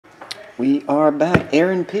We are back.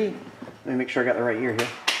 Ehren P. Let me make sure I got the right year here.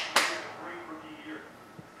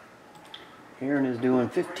 Ehren is doing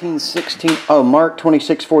 15, 16. Oh, Mark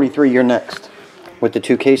 2643. You're next with the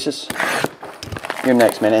two cases. You're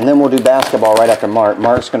next, man. And then we'll do basketball right after Mark.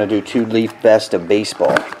 Mark's going to do two-leaf best of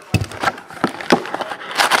baseball.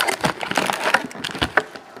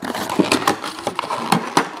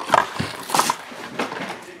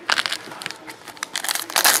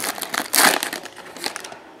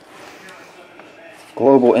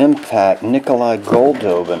 Global Impact, Nikolai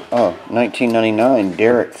Goldobin. Oh, 1999,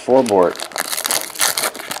 Derek Forbort.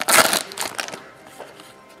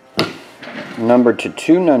 Number to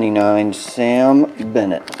 299, Sam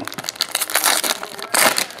Bennett.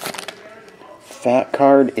 Fat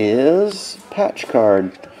card is patch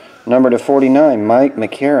card. Number to 49, Mike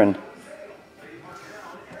McCarron.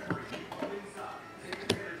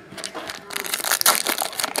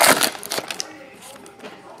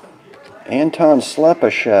 Anton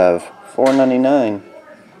Slepyshev, $4.99.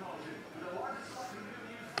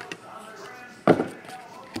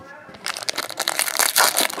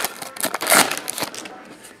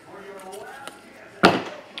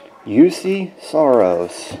 UC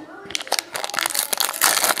Soros.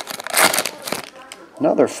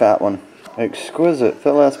 Another fat one. Exquisite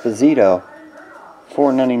Phil Esposito,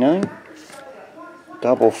 $4.99.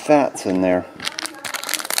 Double fats in there.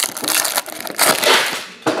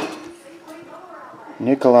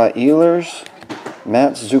 Nikolai Ehlers,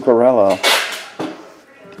 Matt Zuccarello,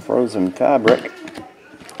 Frozen Fabric.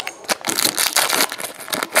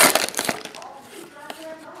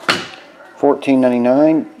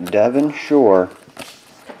 $14.99, Devin Shore.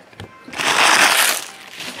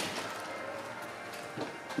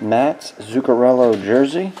 Matt Zuccarello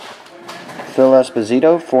jersey. Phil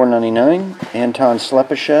Esposito, $4.99. Anton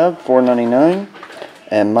Slepyshev, $4.99.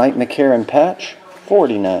 And Mike McCarron patch,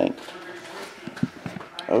 $49.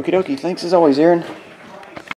 Okie dokie. Thanks as always, Ehren.